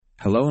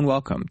Hello and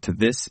welcome to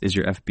This Is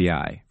Your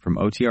FBI from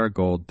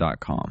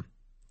OTRGold.com.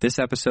 This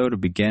episode will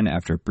begin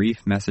after a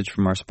brief message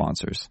from our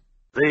sponsors.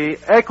 The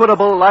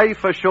Equitable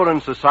Life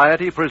Assurance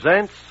Society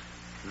presents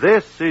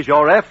This Is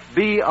Your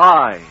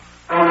FBI.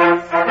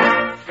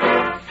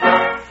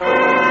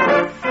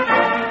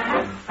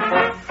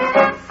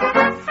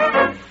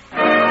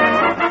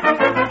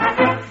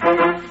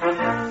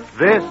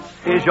 This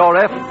is Your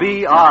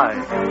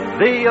FBI,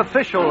 the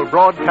official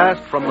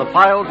broadcast from the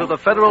files of the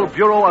Federal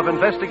Bureau of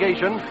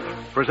Investigation,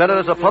 presented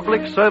as a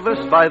public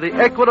service by the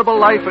Equitable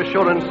Life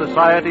Assurance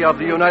Society of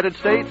the United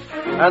States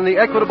and the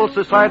Equitable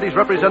Society's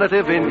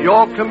representative in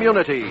your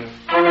community.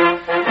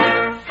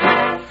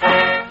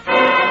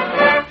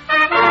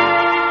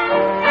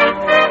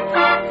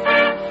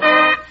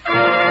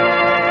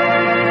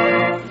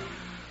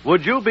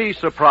 Would you be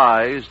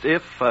surprised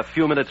if, a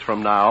few minutes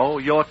from now,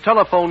 your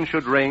telephone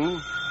should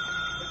ring?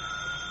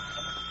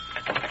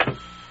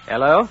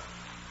 Hello?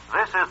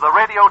 This is the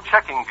Radio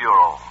Checking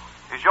Bureau.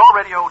 Is your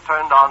radio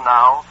turned on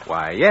now?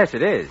 Why, yes,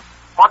 it is.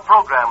 What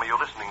program are you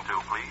listening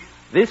to, please?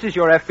 This is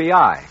your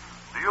FBI.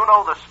 Do you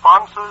know the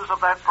sponsors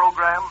of that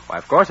program? Why,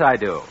 of course I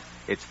do.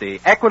 It's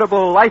the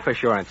Equitable Life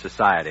Assurance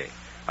Society.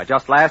 Why,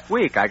 just last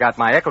week, I got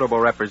my Equitable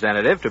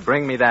representative to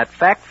bring me that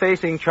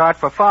fact-facing chart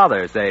for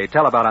fathers they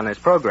tell about on this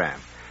program.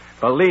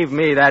 Believe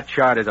me, that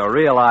chart is a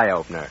real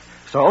eye-opener.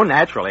 So,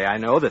 naturally, I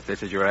know that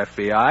This Is Your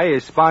FBI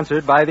is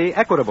sponsored by the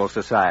Equitable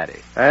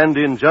Society. And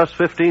in just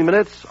 15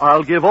 minutes,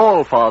 I'll give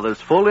all fathers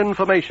full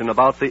information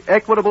about the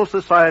Equitable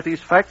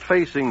Society's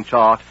fact-facing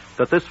chart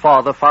that this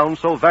father found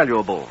so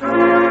valuable.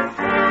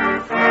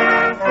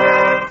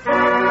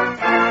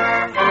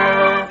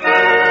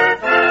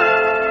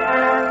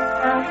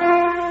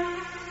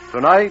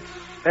 Tonight's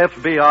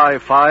FBI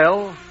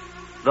file,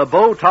 The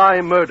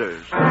Bowtie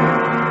Murders.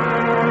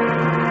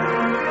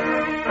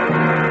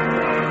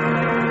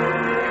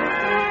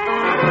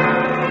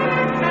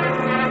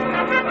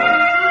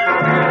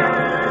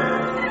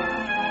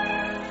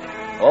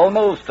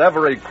 Almost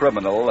every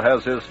criminal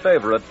has his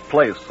favorite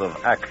place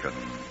of action.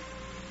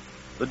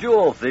 The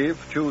jewel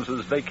thief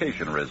chooses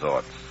vacation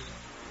resorts.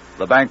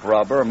 The bank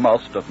robber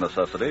must, of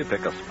necessity,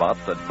 pick a spot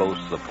that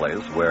boasts a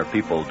place where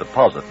people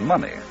deposit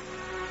money.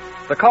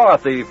 The car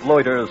thief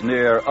loiters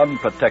near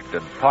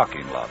unprotected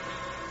parking lots.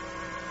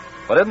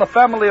 But in the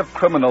family of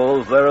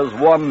criminals, there is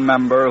one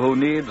member who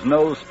needs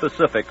no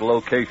specific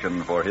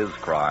location for his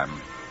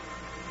crime,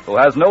 who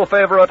has no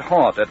favorite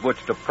haunt at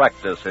which to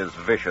practice his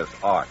vicious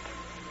art.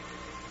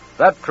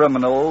 That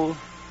criminal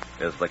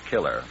is the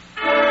killer.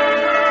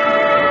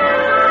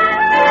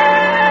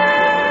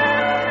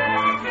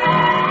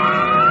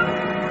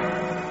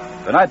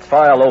 Tonight's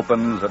file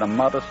opens in a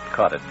modest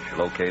cottage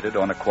located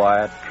on a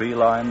quiet,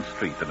 tree-lined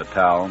street in a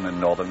town in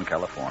Northern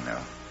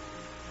California.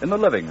 In the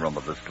living room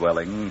of this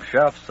dwelling,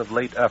 shafts of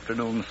late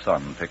afternoon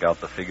sun pick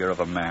out the figure of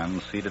a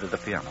man seated at a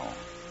piano.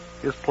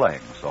 He is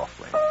playing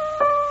softly.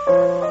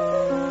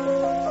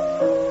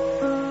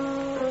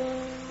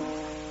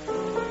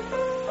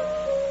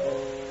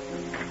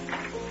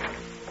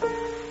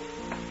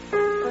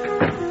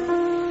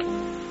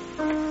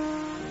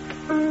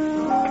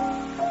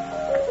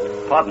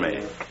 Pardon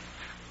me.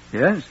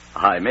 Yes?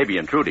 I may be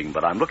intruding,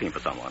 but I'm looking for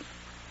someone.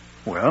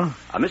 Well?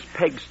 Miss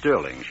Peg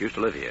Sterling. She used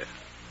to live here.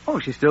 Oh,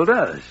 she still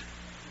does.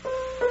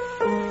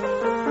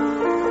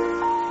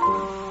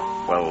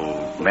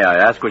 Well, may I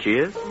ask where she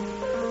is?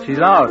 She's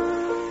out.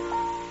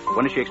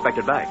 When is she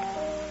expected back?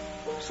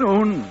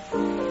 Soon.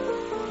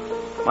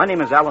 My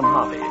name is Alan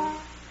Harvey.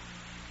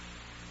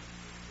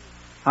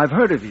 I've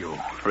heard of you.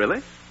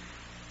 Really?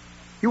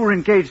 You were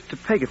engaged to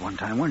Peg at one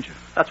time, weren't you?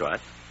 That's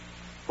right.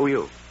 Who are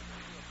you?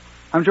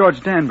 I'm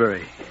George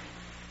Danbury.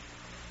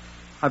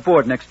 I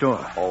board next door.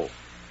 Oh.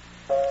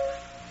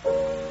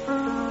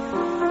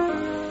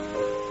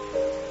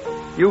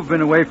 You've been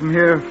away from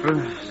here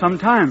for some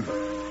time,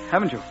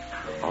 haven't you?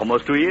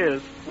 Almost 2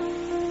 years.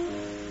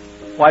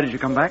 Why did you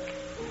come back?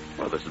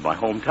 Well, this is my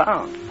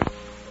hometown.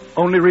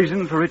 Only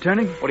reason for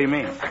returning? What do you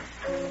mean?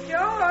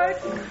 George!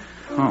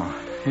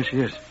 Oh, here she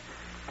is.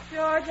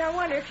 George, I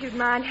wonder if you'd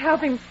mind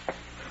helping...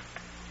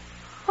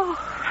 Oh,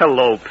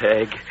 Hello,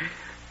 Peg.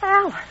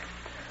 Alan.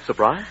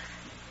 Surprise?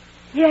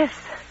 Yes.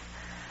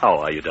 How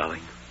are you,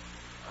 darling?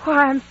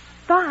 Why, I'm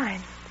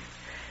fine.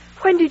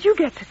 When did you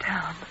get to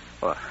town?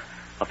 Well,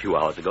 a few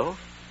hours ago.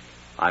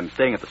 I'm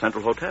staying at the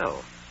Central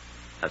Hotel.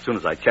 As soon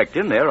as I checked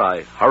in there,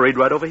 I hurried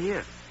right over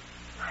here.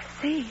 I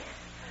see.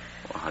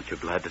 Well, aren't you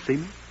glad to see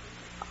me?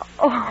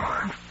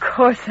 Oh, of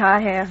course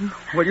I am.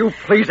 Will you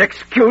please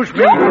excuse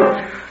me?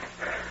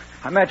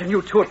 I imagine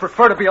you two would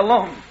prefer to be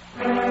alone.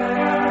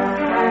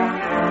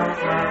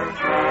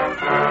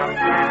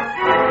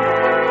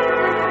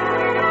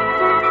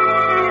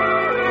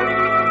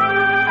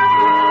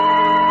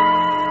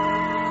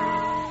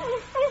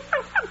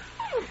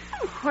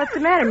 What's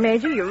the matter,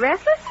 Major? You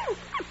restless?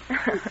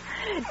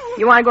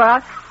 You want to go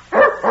out?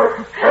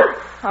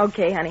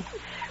 Okay, honey.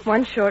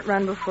 One short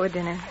run before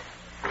dinner.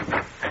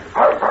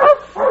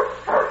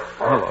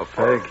 Hello,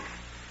 Peg.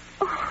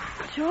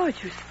 Oh,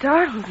 George, you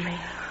startled me.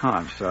 Oh,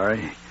 I'm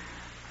sorry.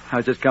 I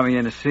was just coming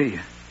in to see you.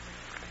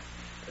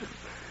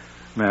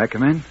 May I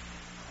come in?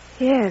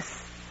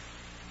 Yes.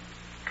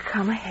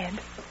 Come ahead.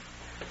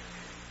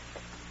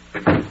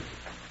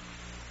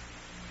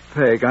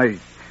 Peg,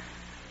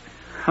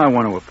 I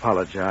want to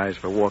apologize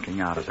for walking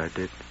out as I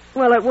did.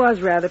 Well, it was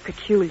rather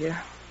peculiar.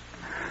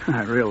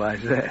 I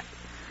realize that.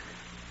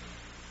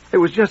 It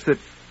was just that...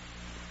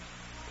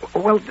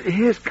 Well,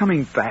 his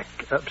coming back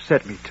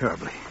upset me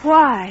terribly.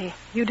 Why?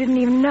 You didn't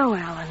even know,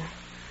 Alan.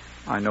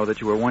 I know that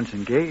you were once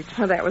engaged.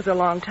 Well, that was a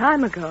long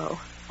time ago.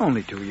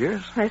 Only 2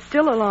 years. That's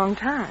still a long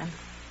time.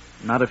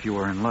 Not if you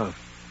were in love.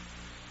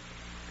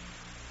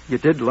 You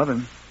did love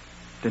him,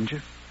 didn't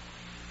you?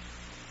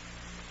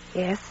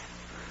 Yes.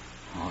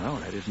 Oh, well,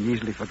 that isn't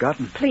easily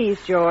forgotten. Please,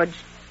 George.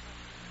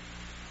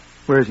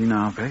 Where is he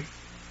now, Peg?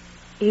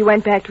 He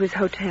went back to his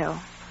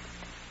hotel.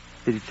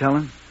 Did he tell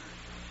him?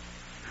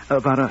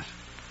 About us?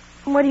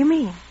 What do you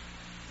mean?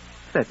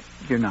 That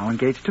you're now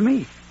engaged to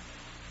me.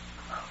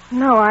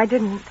 No, I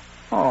didn't.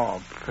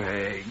 Oh,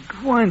 Peg,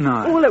 why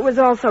not? Well, it was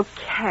all so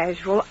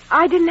casual.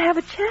 I didn't have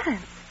a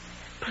chance.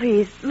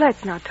 Please,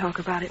 let's not talk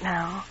about it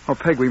now. Oh,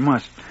 Peg, we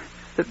must.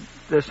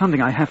 There's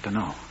something I have to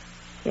know.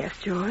 Yes,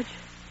 George?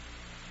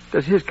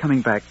 Does his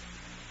coming back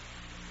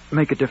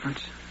make a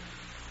difference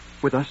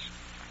with us?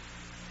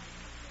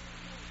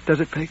 Does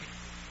it, Peg?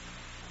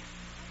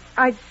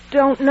 I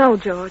don't know,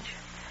 George.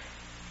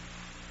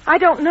 I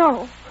don't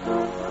know.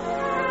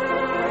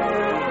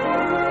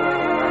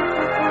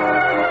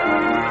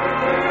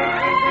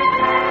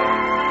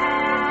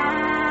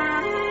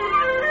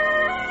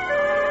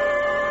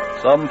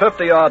 Some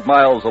 50-odd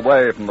miles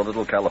away from the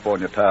little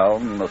California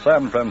town, in the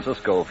San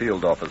Francisco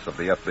field office of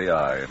the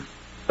FBI,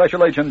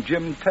 Special Agent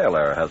Jim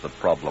Taylor has a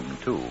problem,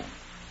 too.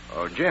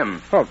 Oh,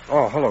 Jim.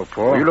 Oh, hello,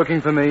 Paul. Were you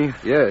looking for me?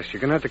 Yes, you're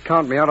going to have to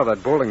count me out of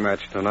that bowling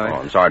match tonight. Oh,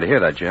 I'm sorry to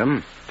hear that,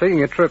 Jim.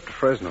 Taking a trip to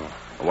Fresno.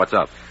 What's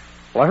up?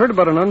 Well, I heard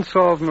about an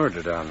unsolved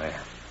murder down there.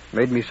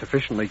 Made me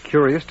sufficiently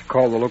curious to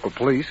call the local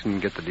police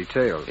and get the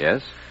details.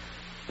 Yes?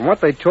 From what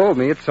they told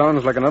me, it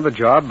sounds like another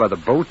job by the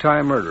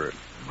Bowtie Murderer.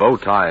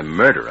 Bowtie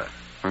Murderer?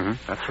 Mm-hmm.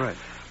 That's right.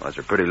 Well, that's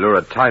a pretty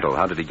lurid title.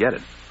 How did he get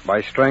it? By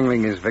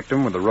strangling his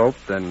victim with a rope,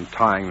 then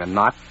tying the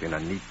knot in a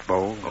neat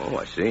bow. Oh,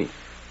 I see.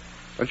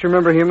 Don't you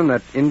remember him in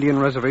that Indian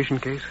reservation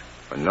case?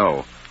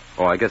 No.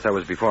 Oh, I guess that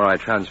was before I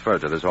transferred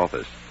to this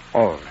office.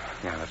 Oh,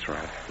 yeah, that's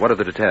right. What are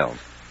the details?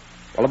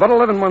 Well, about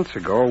 11 months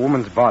ago, a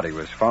woman's body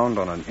was found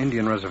on an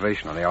Indian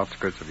reservation on the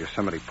outskirts of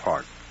Yosemite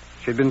Park.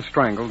 She'd been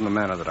strangled in the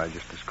manner that I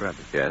just described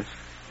it. Yes?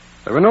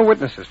 There were no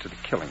witnesses to the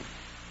killing.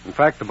 In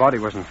fact, the body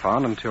wasn't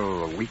found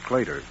until a week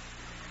later.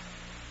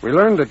 We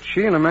learned that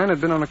she and a man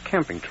had been on a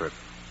camping trip.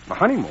 A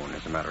honeymoon,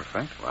 as a matter of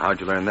fact. Well, how'd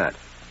you learn that?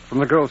 From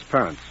the girl's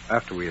parents,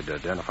 after we had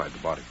identified the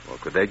body. Well,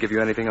 could they give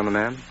you anything on the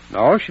man?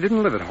 No, she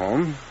didn't live at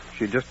home.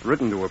 She'd just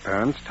written to her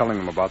parents, telling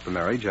them about the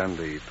marriage and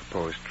the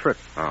proposed trip.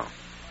 Oh.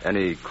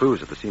 Any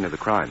clues at the scene of the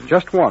crime?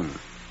 Just one.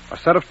 A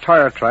set of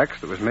tire tracks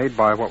that was made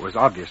by what was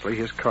obviously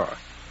his car.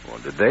 Well,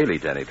 did they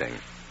lead to anything?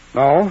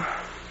 No,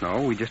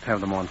 we just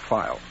have them on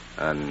file.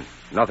 And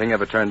nothing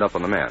ever turned up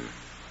on the man?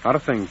 Not a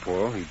thing,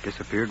 Paul. He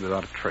disappeared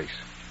without a trace.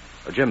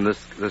 Jim, this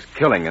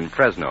killing in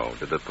Fresno,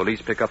 did the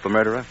police pick up the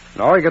murderer?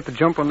 No, he got the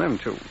jump on them,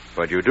 too.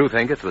 But you do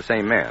think it's the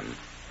same man?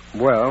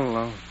 Well,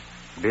 I'll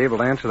be able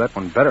to answer that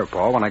one better,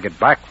 Paul, when I get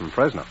back from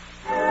Fresno.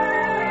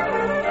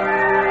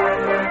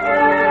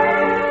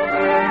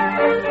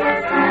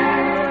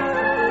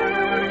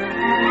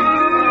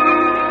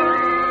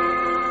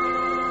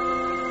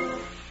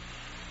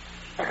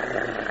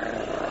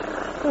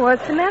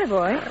 What's the matter,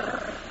 boy?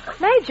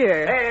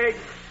 Major. Peg!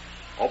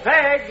 Oh,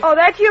 Peg! Oh,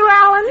 that's you,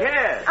 Alan?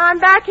 Yes. I'm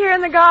back here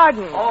in the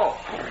garden. Oh.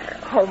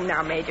 Oh,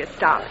 now, Major,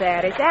 stop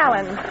that. It's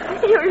Alan.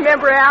 You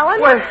remember Alan?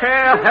 Well,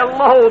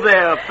 hello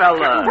there,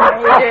 fella.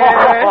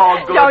 Major.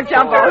 Oh, good Don't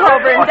jump boy. all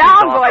over him.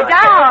 Down, boy,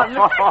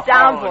 down.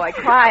 Down, boy,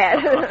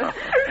 quiet.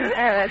 There,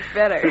 that's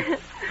better.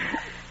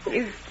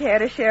 You care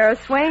to share a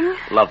swing?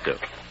 Love to.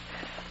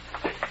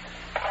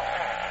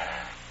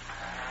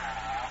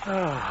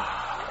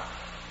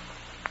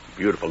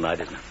 Beautiful night,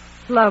 isn't it?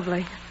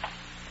 Lovely.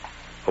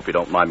 Hope you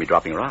don't mind me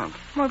dropping around.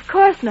 Well, of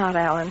course not,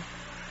 Alan.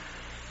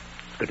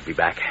 It's good to be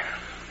back.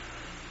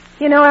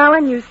 You know,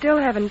 Alan, you still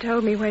haven't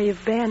told me where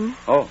you've been.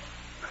 Oh.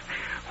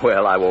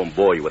 Well, I won't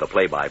bore you with a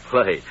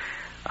play-by-play.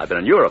 I've been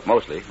in Europe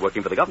mostly,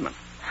 working for the government.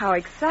 How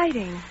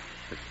exciting.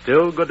 It's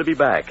still good to be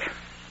back.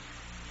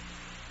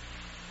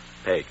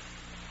 Peg,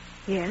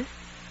 Yes?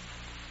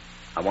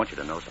 I want you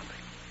to know something.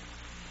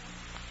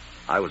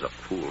 I was a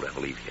fool to ever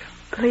leave here.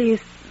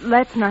 Please,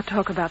 let's not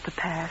talk about the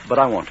past. But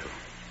I want to.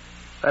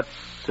 That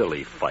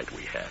silly fight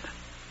we had.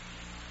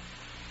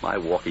 My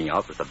walking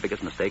out was the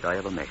biggest mistake I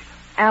ever made.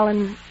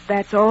 Alan,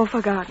 that's all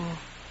forgotten.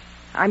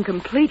 I'm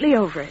completely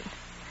over it.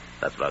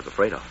 That's what I was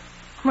afraid of.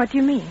 What do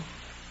you mean?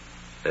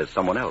 There's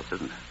someone else,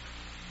 isn't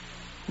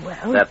there?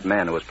 Well... That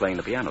man who was playing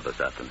the piano this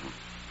afternoon.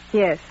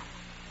 Yes,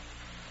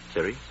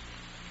 Serious?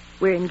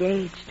 we're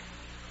engaged.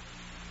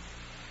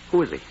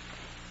 Who is he?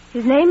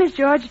 His name is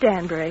George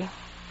Danbury.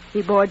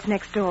 He boards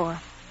next door.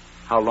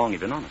 How long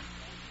have you known him?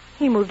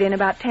 He moved in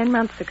about 10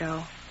 months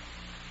ago.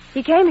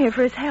 He came here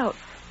for his health.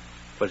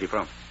 Where's he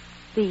from?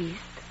 The East.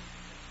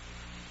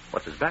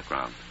 What's his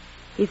background?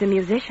 He's a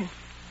musician.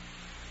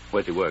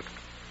 Where's he work?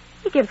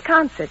 He gives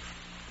concerts.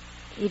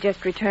 He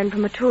just returned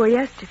from a tour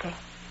yesterday.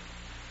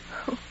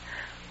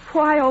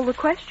 Why all the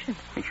questions?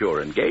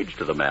 You're engaged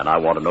to the man. I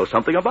want to know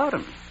something about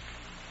him.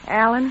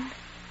 Alan,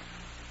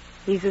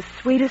 he's the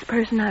sweetest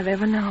person I've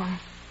ever known.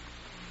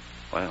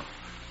 Well,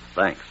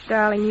 thanks.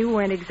 Darling, you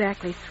weren't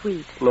exactly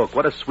sweet. Look,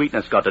 what has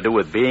sweetness got to do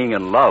with being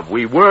in love?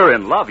 We were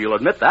in love. You'll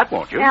admit that,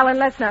 won't you? Alan,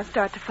 let's not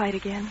start to fight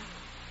again.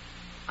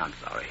 I'm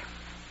sorry.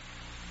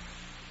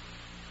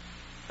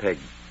 Peg,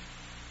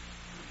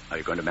 are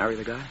you going to marry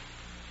the guy?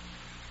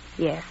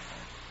 Yes.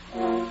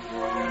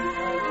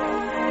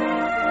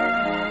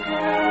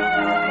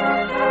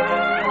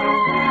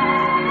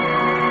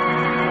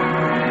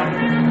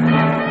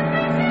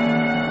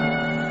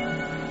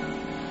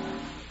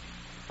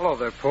 Hello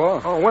there,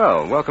 Paul. Oh,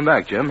 well, welcome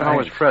back, Jim. How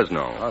was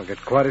Fresno? I'll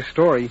get quite a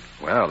story.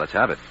 Well, let's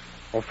have it.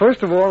 Well,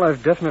 first of all,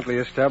 I've definitely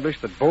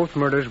established that both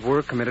murders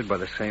were committed by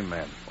the same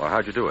man. Well,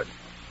 how'd you do it?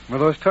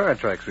 With those tire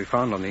tracks we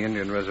found on the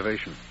Indian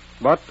reservation.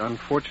 But,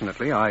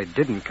 unfortunately, I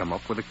didn't come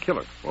up with a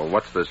killer. Well,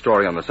 what's the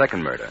story on the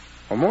second murder?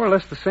 Well, more or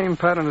less the same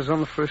pattern as on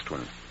the first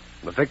one.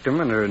 The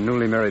victim and her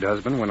newly married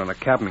husband went on a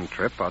camping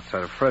trip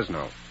outside of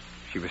Fresno.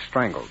 She was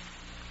strangled.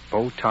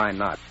 Bow tie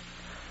knot.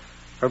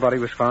 Her body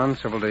was found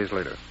several days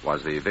later.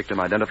 Was the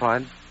victim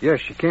identified? Yes,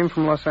 she came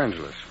from Los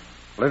Angeles.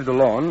 Lived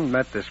alone,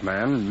 met this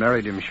man,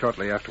 married him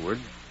shortly afterward,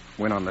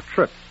 went on the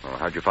trip. Well,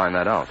 how'd you find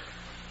that out?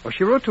 Well,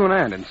 she wrote to an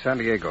aunt in San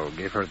Diego,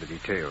 gave her the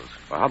details.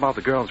 Well, how about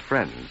the girl's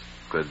friends?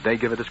 Could they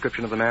give a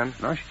description of the man?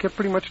 No, she kept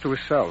pretty much to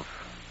herself.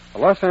 The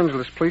Los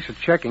Angeles police are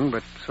checking,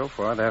 but so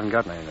far they haven't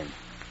gotten anything.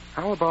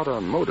 How about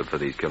a motive for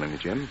these killings,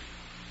 Jim?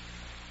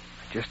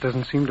 There just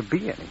doesn't seem to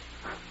be any.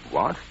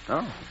 What?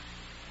 No.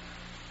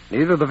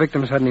 Neither of the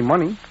victims had any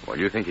money. Well,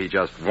 you think he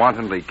just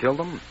wantonly killed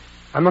them?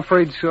 I'm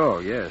afraid so,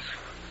 yes.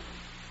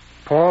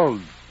 Paul,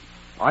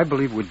 I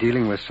believe we're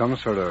dealing with some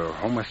sort of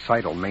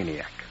homicidal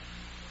maniac.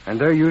 And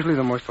they're usually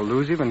the most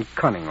elusive and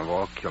cunning of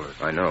all killers.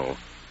 I know.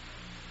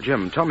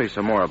 Jim, tell me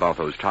some more about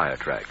those tire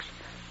tracks.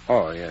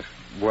 Oh, yes.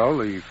 Well,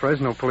 the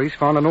Fresno police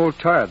found an old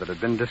tire that had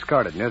been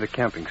discarded near the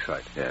camping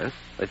site. Yes?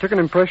 They took an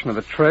impression of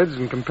the treads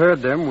and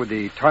compared them with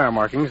the tire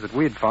markings that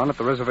we had found at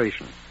the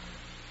reservation.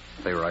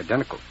 They were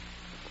identical.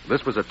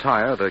 This was a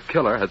tire the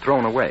killer had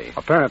thrown away.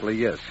 Apparently,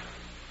 yes.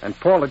 And,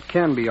 Paul, it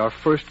can be our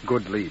first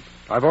good lead.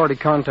 I've already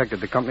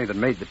contacted the company that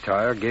made the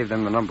tire, gave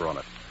them the number on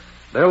it.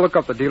 They'll look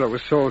up the dealer it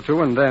was sold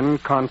to and then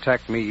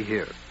contact me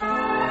here.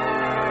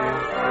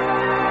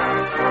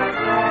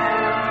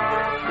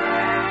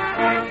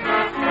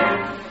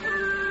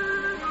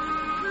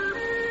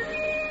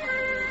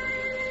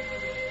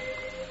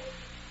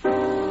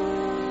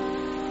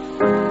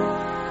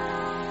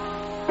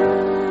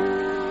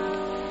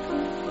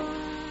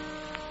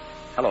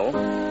 Hello.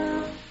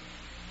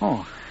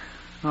 Oh,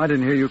 I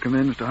didn't hear you come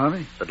in, Mr.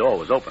 Harvey. The door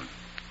was open.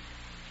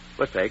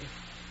 Where's Peg?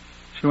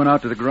 She went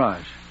out to the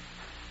garage.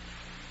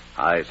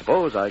 I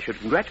suppose I should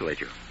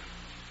congratulate you.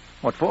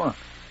 What for?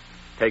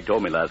 Peg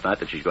told me last night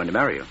that she's going to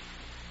marry you.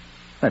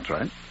 That's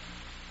right.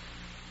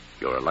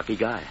 You're a lucky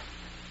guy.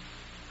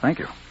 Thank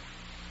you.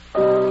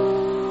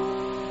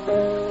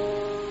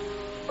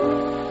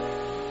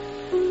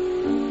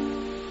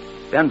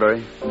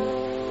 Danbury.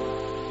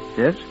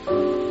 Yes?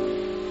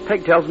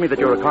 Peg tells me that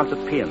you're a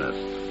concert pianist.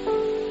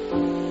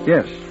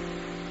 Yes,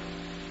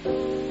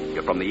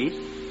 You're from the East?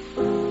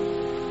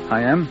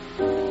 I am.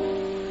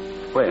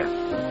 Where?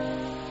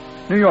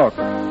 New York.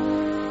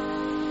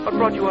 What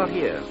brought you out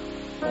here?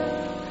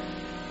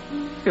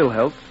 Ill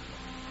health.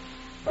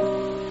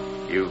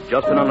 You've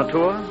just been on a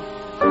tour?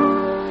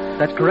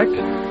 That's correct.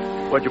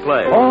 Where'd you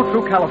play? All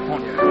through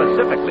California.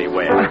 Specifically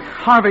where?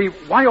 Harvey,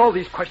 why all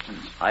these questions?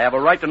 I have a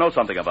right to know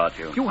something about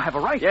you. You have a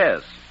right.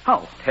 Yes.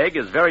 How? Peg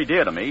is very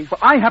dear to me. Well,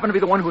 I happen to be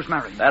the one who's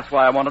married. That's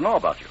why I want to know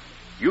about you.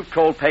 You've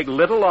told Peg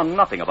little or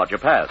nothing about your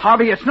past.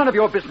 Harvey, it's none of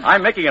your business.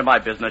 I'm making it my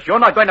business. You're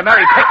not going to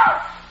marry Peg.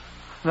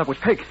 That was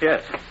Peg.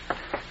 Yes.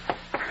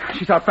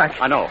 She's out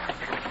back. I know.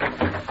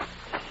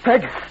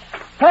 Peg!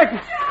 Peg!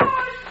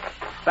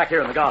 Back here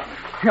in the garden.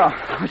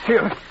 Yeah, I see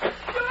her.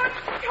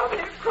 Come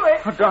here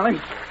quick. Oh, darling.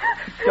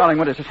 Darling,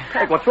 what is it?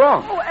 Peg, what's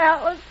wrong? Oh,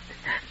 Alan.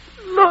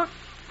 Look,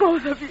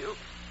 both of you.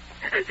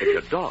 It's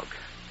your dog.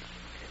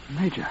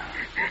 Major.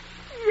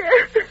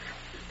 Yes.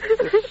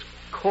 This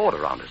cord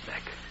around his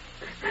neck.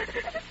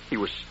 He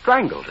was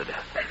strangled to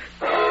death.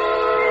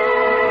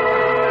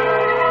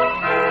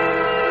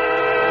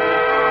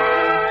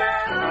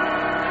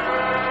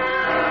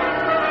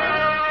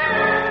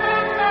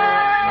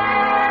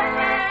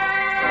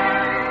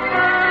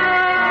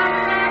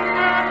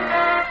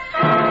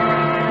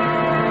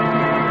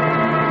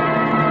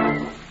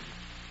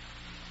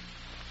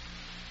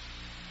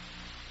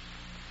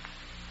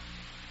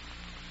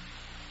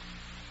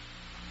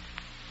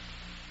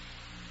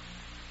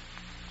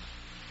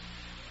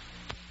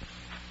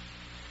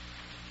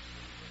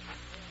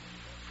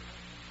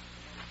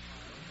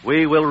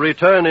 We will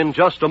return in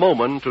just a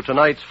moment to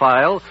tonight's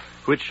file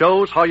which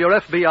shows how your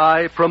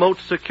FBI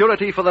promotes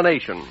security for the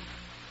nation.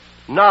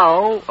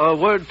 Now, a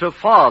word to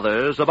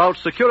fathers about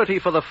security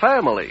for the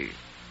family.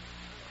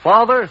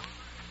 Father,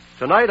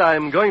 tonight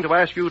I'm going to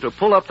ask you to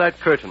pull up that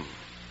curtain.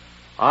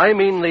 I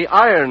mean the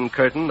iron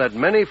curtain that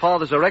many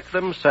fathers erect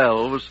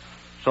themselves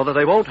so that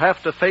they won't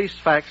have to face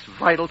facts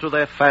vital to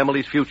their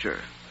family's future.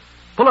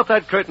 Pull up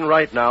that curtain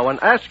right now and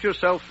ask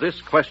yourself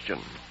this question.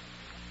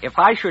 If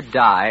I should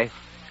die,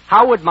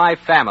 how would my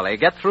family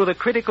get through the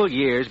critical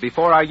years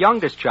before our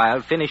youngest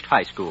child finished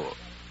high school?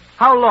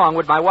 How long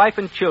would my wife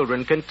and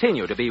children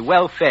continue to be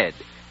well-fed,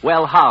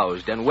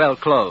 well-housed, and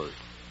well-clothed?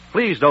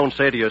 Please don't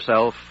say to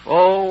yourself,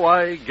 oh,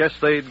 I guess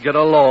they'd get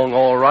along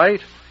all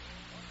right.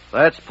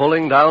 That's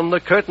pulling down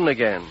the curtain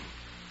again.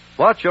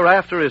 What you're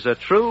after is a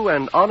true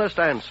and honest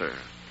answer.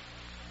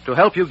 To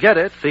help you get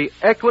it, the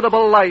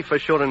Equitable Life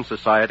Assurance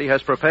Society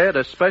has prepared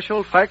a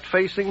special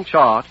fact-facing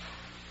chart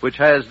which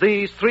has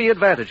these 3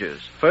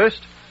 advantages.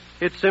 First,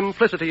 it's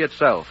simplicity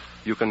itself.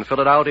 You can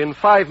fill it out in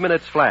 5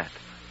 minutes flat.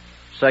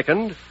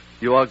 Second,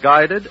 you are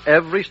guided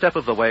every step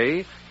of the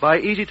way by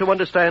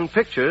easy-to-understand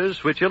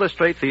pictures which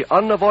illustrate the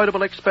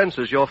unavoidable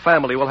expenses your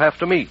family will have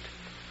to meet.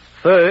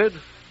 Third,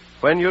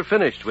 when you're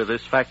finished with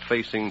this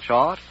fact-facing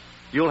chart,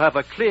 you'll have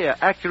a clear,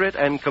 accurate,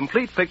 and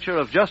complete picture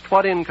of just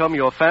what income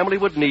your family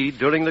would need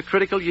during the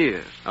critical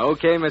years.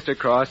 Okay, Mr.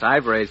 Cross,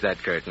 I've raised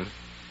that curtain.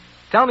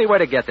 Tell me where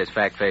to get this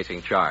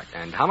fact-facing chart,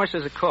 and how much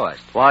does it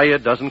cost? Why,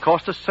 it doesn't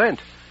cost a cent.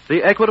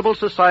 The Equitable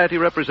Society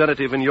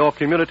representative in your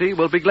community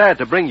will be glad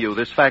to bring you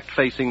this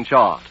fact-facing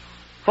chart.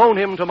 Phone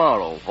him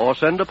tomorrow or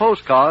send a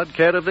postcard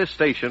care of this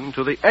station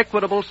to the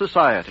Equitable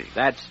Society.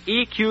 That's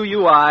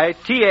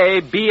EQUITABLE.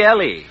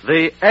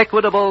 The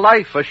Equitable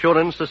Life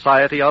Assurance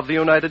Society of the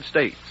United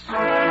States.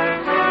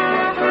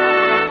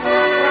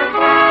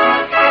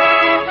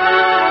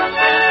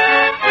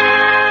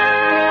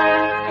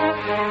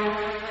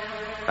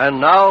 And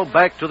now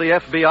back to the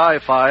FBI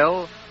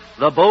file,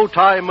 the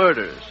Bowtie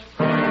Murders.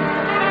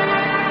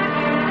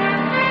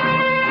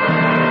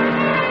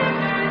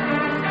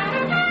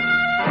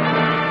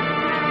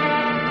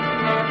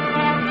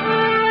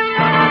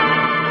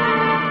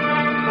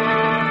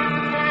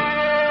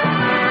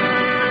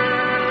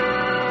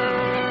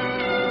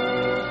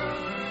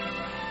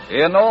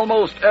 In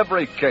almost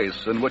every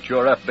case in which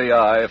your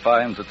FBI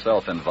finds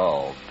itself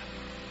involved,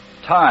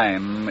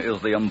 time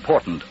is the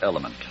important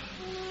element.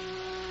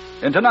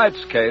 In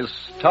tonight's case,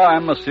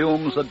 time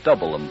assumes a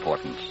double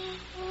importance.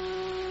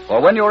 For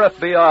when your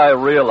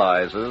FBI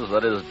realizes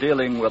that it is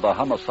dealing with a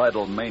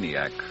homicidal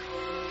maniac,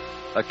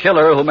 a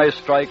killer who may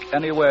strike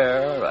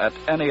anywhere at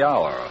any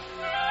hour,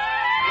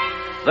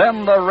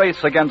 then the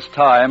race against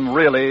time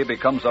really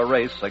becomes a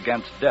race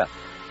against death.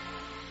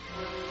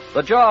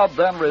 The job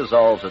then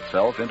resolves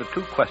itself into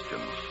 2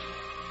 questions.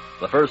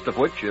 The first of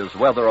which is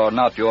whether or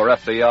not your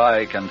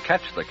FBI can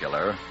catch the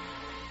killer.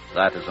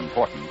 That is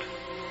important.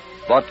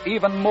 But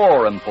even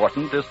more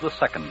important is the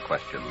second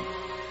question,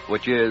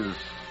 which is,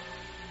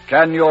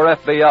 can your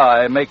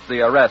FBI make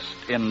the arrest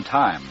in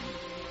time,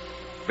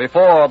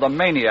 before the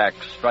maniac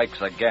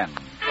strikes again?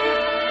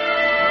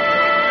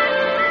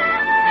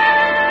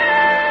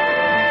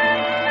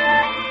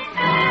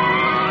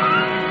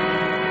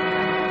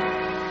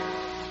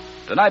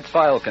 Tonight's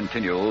file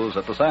continues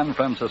at the San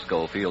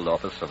Francisco field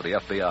office of the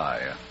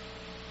FBI.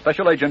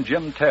 Special Agent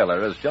Jim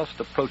Taylor is just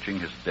approaching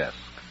his desk.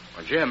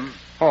 Jim.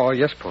 Oh,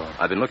 yes, Paul.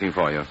 I've been looking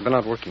for you. Been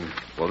out working.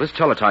 Well, this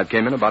teletype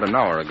came in about an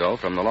hour ago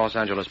from the Los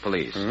Angeles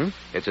police. Mm-hmm.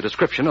 It's a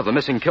description of the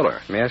missing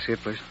killer. May I see it,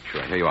 please?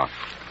 Sure, here you are.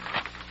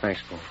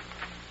 Thanks, Paul.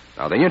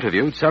 Now, they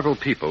interviewed several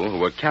people who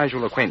were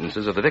casual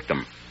acquaintances of the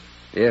victim.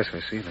 Yes,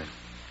 I see that.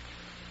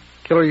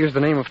 Killer used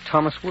the name of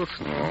Thomas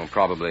Wilson. Oh,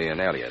 probably an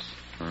alias.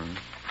 Mm-hmm.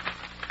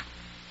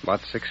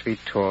 About 6 feet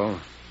tall,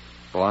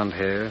 blonde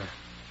hair,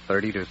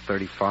 30 to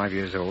 35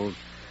 years old,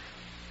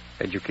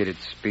 educated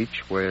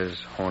speech,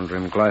 wears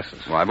horn-rimmed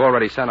glasses. Well, I've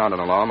already sent out an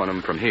alarm on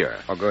him from here.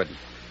 Oh, good.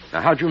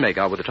 Now, how'd you make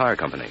out with the tire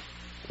company?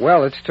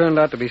 Well, it's turned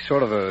out to be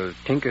sort of a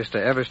Tinkers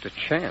to Evers to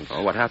chance.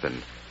 Oh, what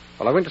happened?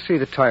 Well, I went to see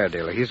the tire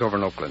dealer. He's over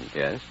in Oakland.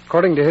 Yes?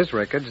 According to his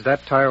records,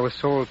 that tire was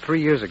sold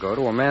 3 years ago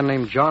to a man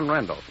named John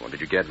Randolph. Well, did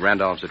you get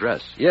Randolph's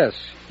address? Yes.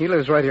 He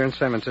lives right here in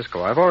San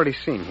Francisco. I've already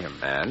seen him.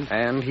 And?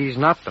 And he's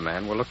not the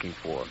man we're looking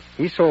for.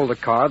 He sold the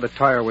car the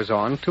tire was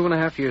on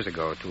 2.5 years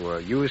ago to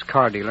a used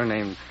car dealer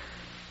named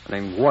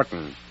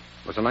Wharton.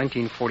 It was a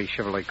 1940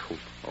 Chevrolet Coupe.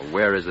 Well,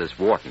 where is this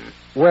Wharton?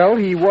 Well,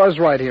 he was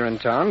right here in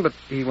town, but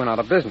he went out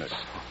of business.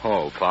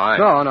 Oh, fine.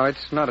 No,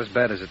 it's not as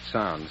bad as it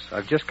sounds.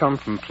 I've just come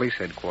from police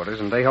headquarters,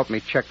 and they helped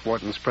me check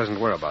Wharton's present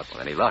whereabouts.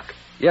 Well, any luck?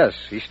 Yes,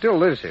 he still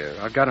lives here.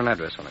 I've got an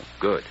address on him.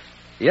 Good.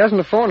 He hasn't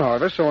a phone,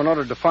 however, so in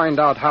order to find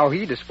out how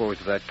he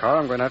disposed of that car,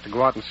 I'm going to have to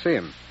go out and see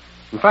him.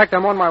 In fact,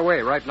 I'm on my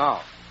way right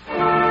now.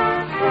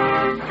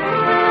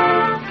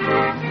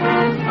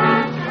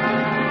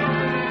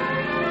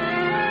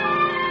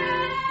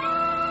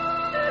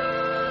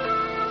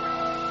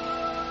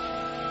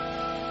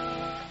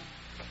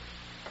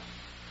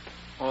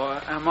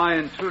 Am I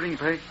intruding,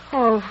 Peg?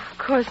 Oh, of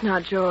course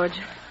not, George.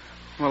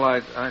 Well,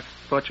 I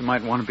thought you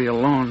might want to be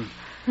alone.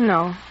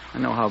 No. I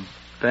know how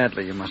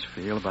badly you must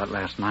feel about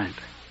last night.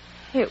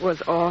 It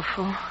was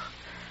awful.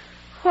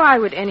 Why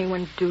would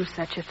anyone do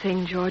such a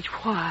thing, George?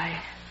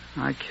 Why?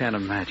 I can't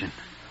imagine.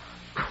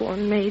 Poor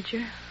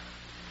Major.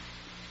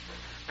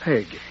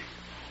 Peg.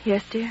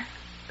 Yes, dear?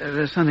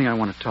 There's something I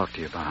want to talk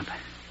to you about.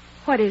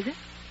 What is it?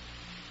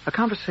 A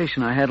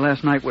conversation I had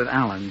last night with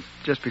Alan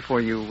just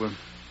before you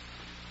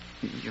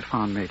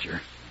found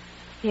Major.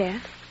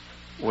 Yes?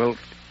 Well,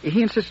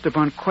 he insisted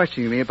upon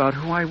questioning me about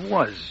who I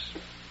was,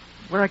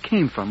 where I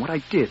came from, what I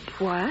did.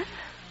 What?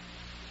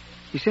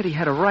 He said he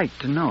had a right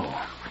to know.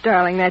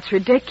 Darling, that's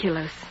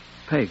ridiculous.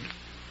 Peg,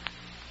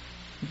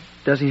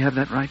 does he have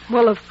that right?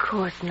 Well, of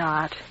course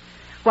not.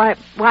 Why,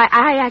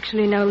 I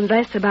actually know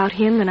less about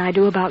him than I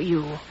do about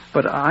you.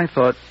 But I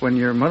thought when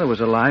your mother was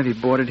alive, he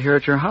boarded here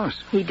at your house.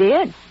 He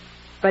did.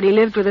 But he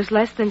lived with us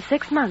less than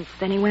 6 months.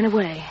 Then he went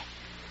away.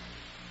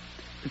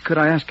 Could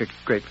I ask a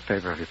great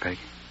favor of you, Peg?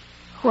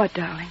 What,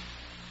 darling?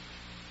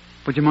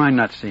 Would you mind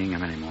not seeing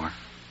him anymore?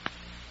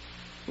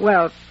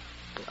 Well,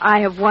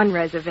 I have one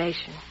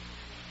reservation.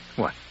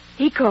 What?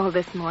 He called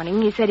this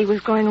morning. He said he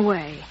was going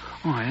away.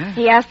 Oh, yeah?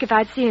 He asked if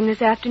I'd see him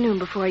this afternoon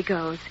before he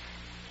goes.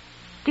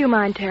 Do you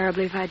mind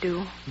terribly if I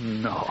do?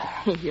 No.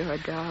 You're a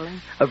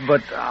darling.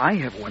 But I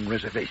have one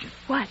reservation.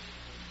 What?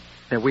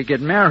 That we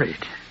get married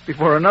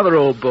before another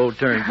old beau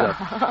turns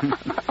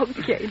up.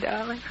 Okay,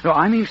 darling. No,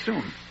 I mean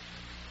soon.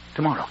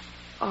 Tomorrow.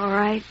 All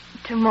right,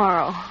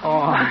 tomorrow.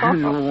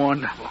 Oh,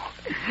 wonderful.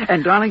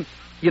 And, darling,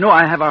 you know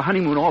I have our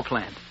honeymoon all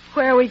planned.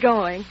 Where are we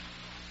going?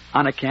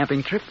 On a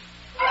camping trip.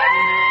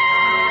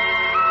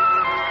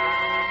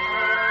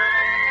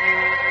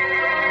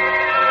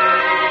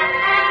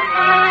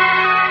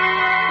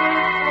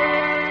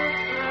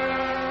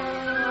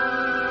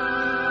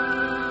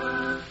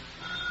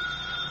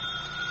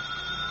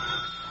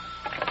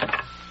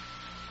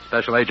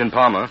 Special Agent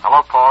Palmer.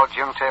 Hello, Paul.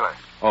 Jim Taylor.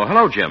 Oh,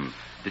 hello, Jim.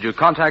 Did you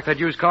contact that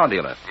used car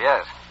dealer?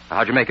 Yes.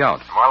 How'd you make out?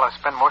 Well, I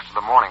spent most of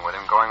the morning with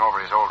him going over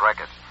his old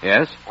records.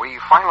 Yes?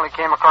 We finally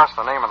came across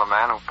the name of the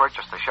man who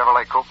purchased the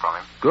Chevrolet Coupe from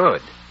him.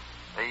 Good.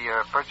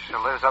 The purchaser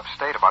lives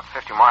upstate about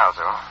 50 miles,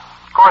 though.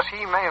 Of course,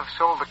 he may have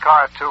sold the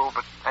car, too,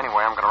 but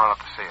anyway, I'm going to run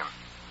up to see him.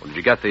 Well, did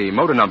you get the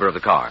motor number of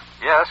the car?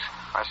 Yes.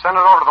 I sent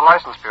it over to the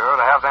license bureau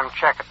to have them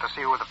check it to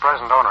see who the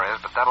present owner is,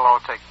 but that'll all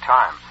take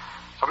time.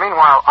 So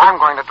meanwhile, I'm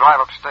going to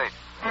drive upstate.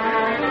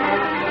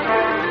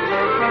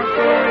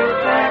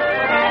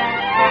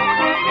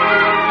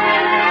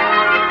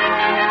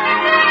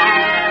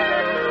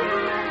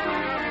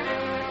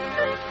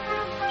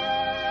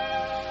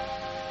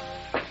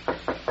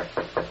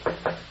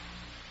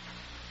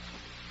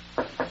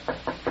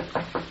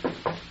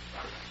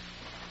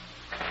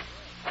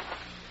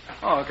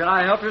 Oh, can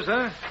I help you,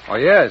 sir? Oh,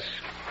 yes.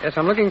 Yes,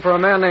 I'm looking for a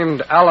man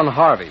named Alan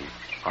Harvey.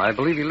 I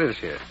believe he lives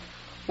here.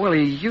 Well,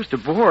 he used to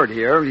board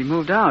here. He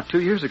moved out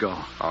 2 years ago.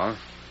 Oh?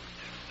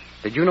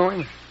 Did you know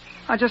him?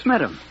 I just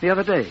met him the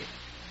other day.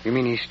 You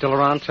mean he's still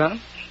around town?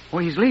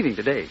 Well, he's leaving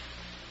today.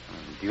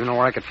 Do you know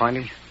where I could find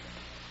him?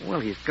 Well,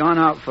 he's gone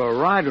out for a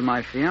ride with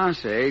my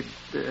fiancée,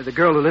 the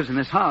girl who lives in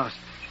this house.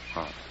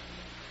 Oh.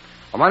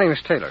 Well, my name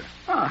is Taylor.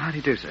 Oh, how do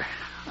you do, sir?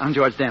 I'm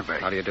George Danbury.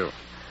 How do you do?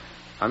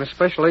 I'm a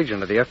special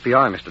agent of the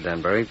FBI, Mr.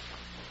 Danbury.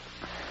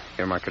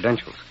 Here are my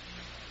credentials.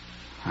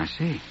 I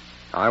see.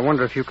 I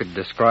wonder if you could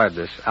describe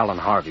this Alan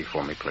Harvey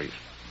for me, please.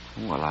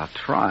 Well, I'll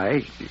try.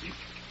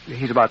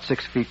 He's about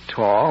 6 feet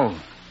tall,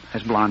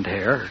 has blonde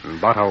hair.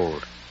 About how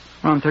old?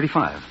 Around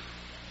 35.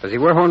 Does he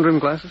wear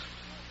horn-rimmed glasses?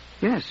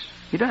 Yes,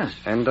 he does.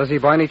 And does he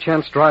by any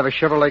chance drive a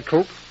Chevrolet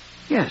Coupe?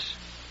 Yes.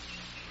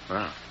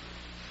 Well,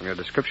 from your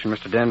description,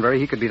 Mr. Danbury,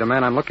 he could be the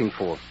man I'm looking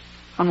for.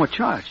 On what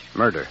charge?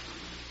 Murder.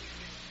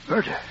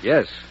 Murder?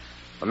 Yes.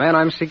 The man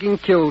I'm seeking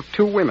killed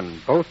 2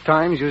 women, both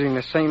times using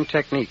the same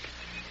technique.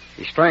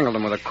 He strangled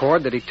them with a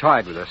cord that he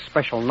tied with a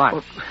special knife.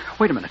 Well,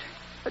 wait a minute.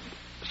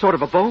 Sort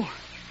of a bow?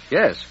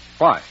 Yes.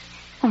 Why?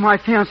 Well, my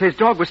fiancée's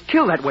dog was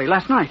killed that way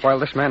last night. While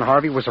this man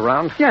Harvey was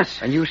around? Yes.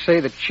 And you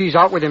say that she's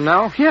out with him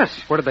now? Yes.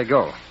 Where did they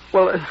go?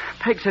 Well,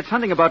 Peg said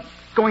something about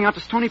going out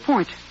to Stony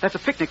Point. That's a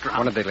picnic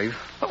ground. When did they leave?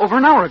 Over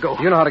an hour ago.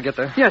 Do you know how to get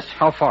there? Yes.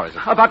 How far is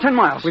it? About 10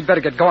 miles. We'd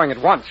better get going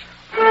at once.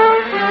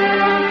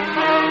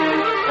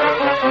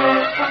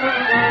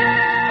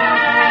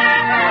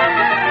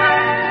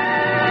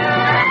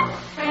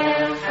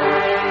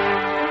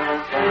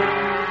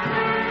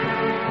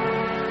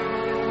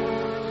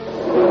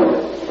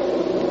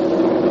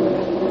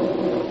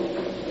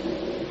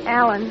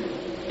 Alan.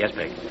 Yes,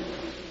 Peg.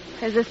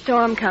 There's a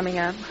storm coming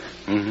up.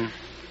 Mm-hmm.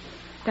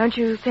 Don't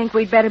you think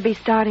we'd better be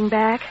starting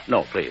back?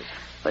 No, please.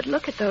 But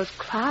look at those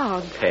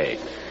clouds. Peg,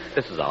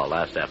 this is our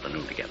last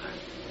afternoon together.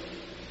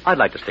 I'd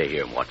like to stay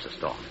here and watch the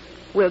storm.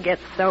 We'll get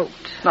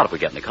soaked. Not if we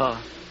get in the car.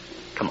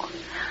 Come on.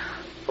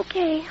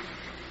 Okay.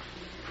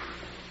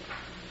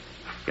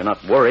 You're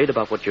not worried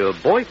about what your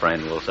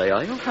boyfriend will say,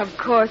 are you? Of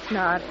course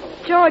not.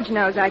 George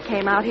knows I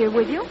came out here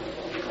with you.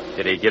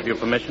 Did he give you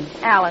permission?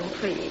 Alan,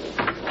 please.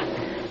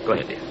 Go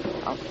ahead, dear.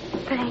 Oh,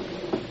 thanks.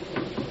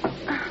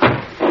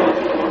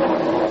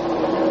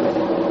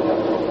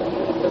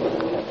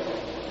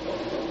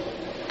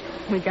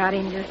 We got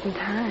in just in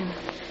time.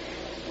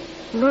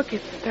 Look,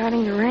 it's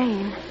starting to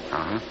rain.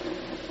 Uh-huh.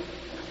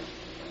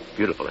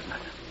 Beautiful, isn't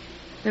it?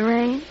 The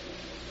rain?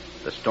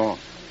 The storm.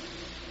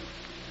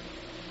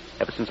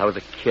 Ever since I was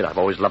a kid, I've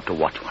always loved to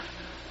watch one.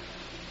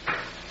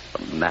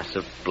 The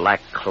massive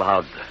black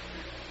cloud, the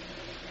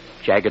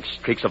jagged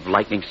streaks of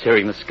lightning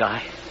searing the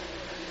sky.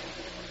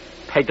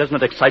 Peg, doesn't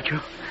it excite you?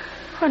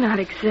 Well, not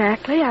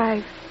exactly.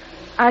 I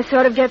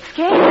sort of get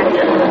scared.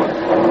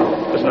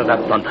 Listen to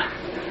that thunder.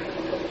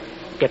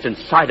 It gets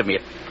inside of me.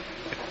 It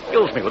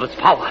fills me with its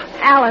power.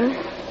 Alan.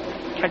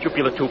 Can't you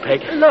feel it too,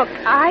 Peg? Look,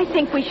 I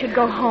think we should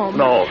go home.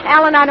 No.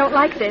 Alan, I don't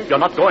like this. You're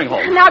not going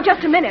home. Now,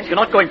 just a minute. You're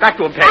not going back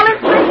to him, Peg. Alan,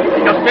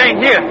 please. You're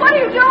staying here. What are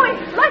you doing?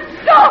 Let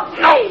go,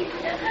 please.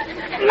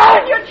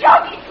 Alan, you're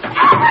joking.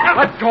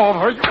 Let go of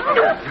her.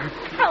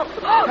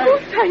 Oh,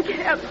 thank you.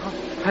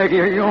 Peggy,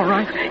 are you all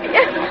right?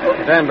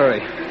 Yes.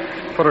 Danbury,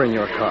 put her in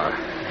your car.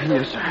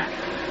 Yes, sir.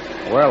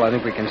 Well, I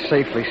think we can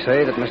safely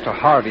say that Mr.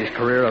 Harvey's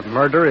career of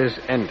murder is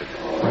ended.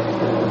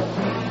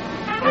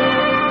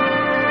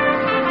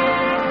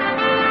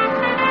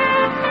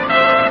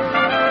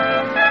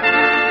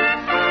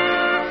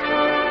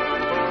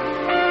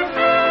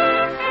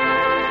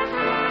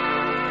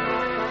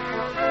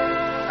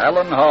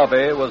 Alan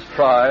Harvey was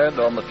tried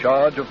on the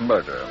charge of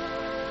murder.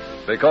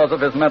 Because of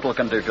his mental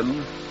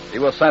condition, he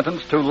was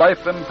sentenced to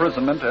life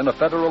imprisonment in a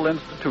federal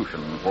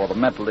institution for the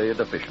mentally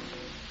deficient.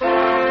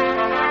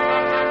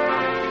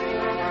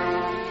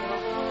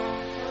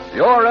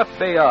 Your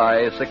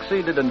FBI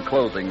succeeded in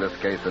closing this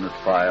case in its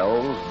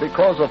files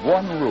because of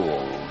one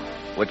rule,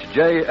 which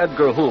J.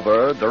 Edgar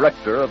Hoover,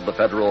 director of the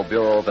Federal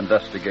Bureau of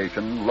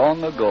Investigation,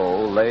 long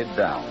ago laid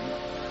down.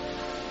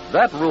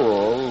 That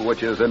rule,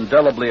 which is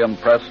indelibly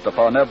impressed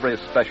upon every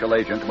special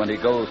agent when he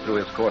goes through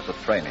his course of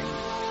training,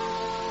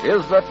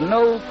 is that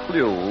no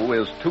clue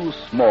is too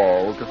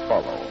small to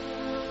follow.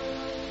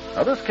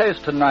 Now, this case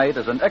tonight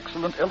is an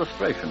excellent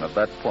illustration of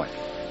that point.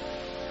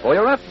 For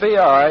your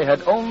FBI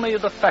had only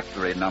the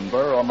factory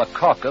number on the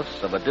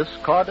carcass of a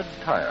discarded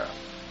tire.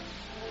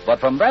 But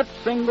from that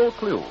single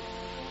clue,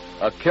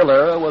 a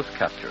killer was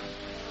captured.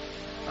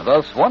 And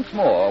thus, once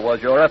more,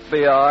 was your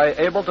FBI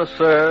able to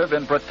serve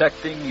in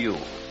protecting you,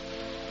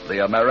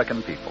 the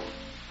American people.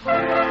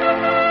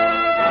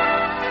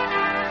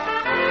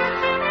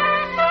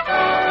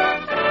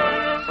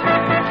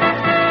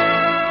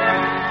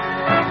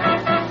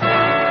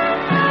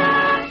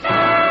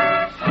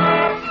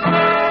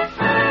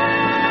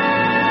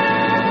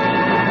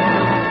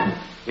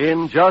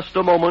 In just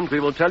a moment, we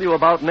will tell you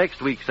about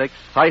next week's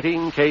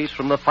exciting case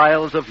from the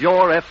files of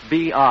your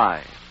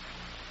FBI.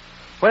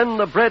 When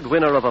the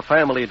breadwinner of a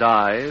family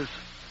dies,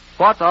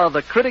 what are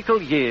the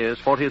critical years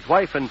for his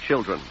wife and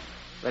children?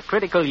 The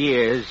critical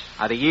years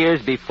are the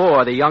years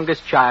before the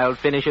youngest child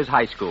finishes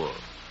high school.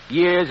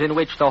 Years in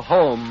which the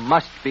home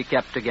must be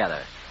kept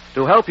together.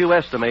 To help you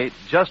estimate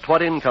just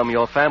what income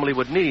your family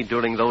would need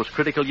during those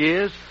critical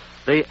years,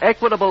 the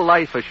Equitable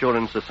Life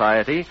Assurance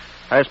Society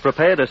has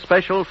prepared a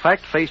special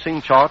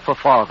fact-facing chart for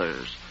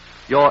fathers.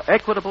 Your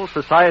Equitable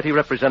Society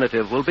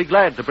representative will be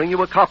glad to bring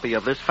you a copy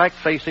of this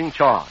fact-facing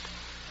chart.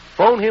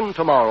 Phone him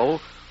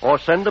tomorrow or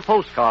send a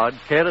postcard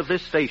care of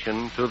this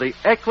station to the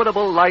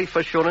Equitable Life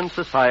Assurance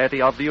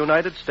Society of the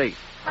United States.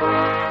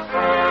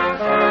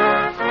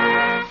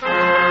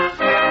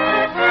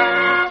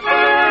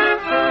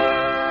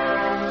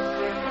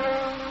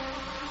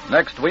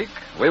 Next week,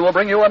 we will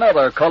bring you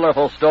another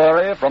colorful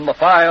story from the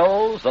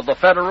files of the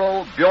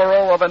Federal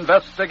Bureau of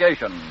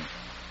Investigation.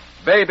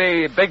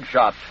 Baby Big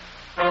Shot.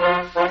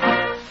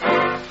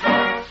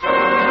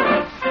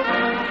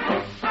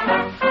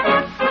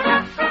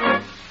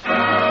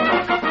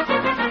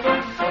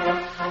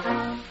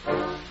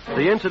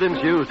 The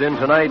incidents used in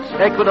tonight's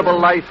Equitable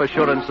Life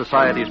Assurance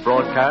Society's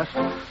broadcast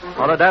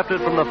are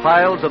adapted from the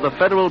files of the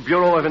Federal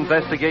Bureau of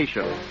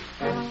Investigation.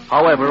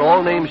 However,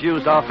 all names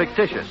used are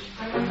fictitious,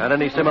 and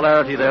any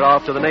similarity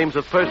thereof to the names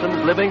of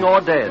persons living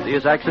or dead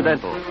is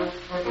accidental.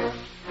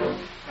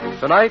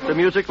 Tonight, the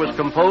music was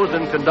composed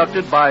and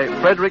conducted by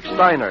Frederick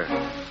Steiner.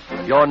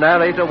 Your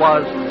narrator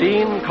was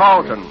Dean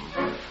Carlton.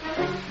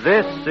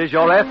 This is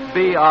Your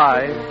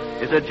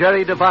FBI is a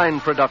Jerry Devine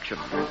production.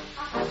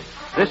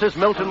 This is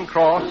Milton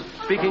Cross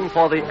speaking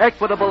for the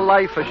Equitable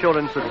Life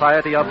Assurance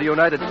Society of the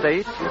United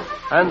States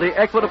and the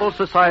Equitable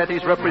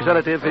Society's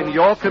representative in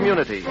your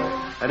community,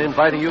 and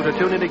inviting you to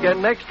tune in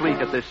again next week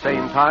at this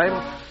same time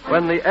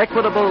when the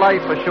Equitable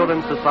Life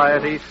Assurance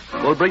Society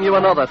will bring you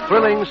another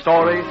thrilling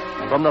story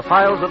from the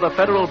files of the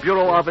Federal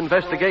Bureau of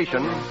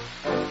Investigation,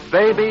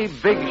 Baby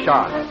Big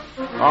Shot,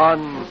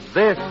 on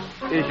This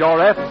is Your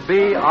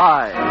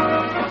FBI.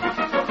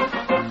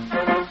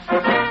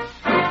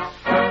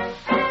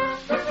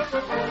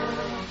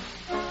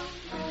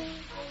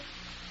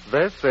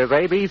 This is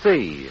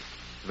ABC,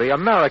 the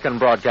American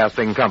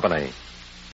Broadcasting Company.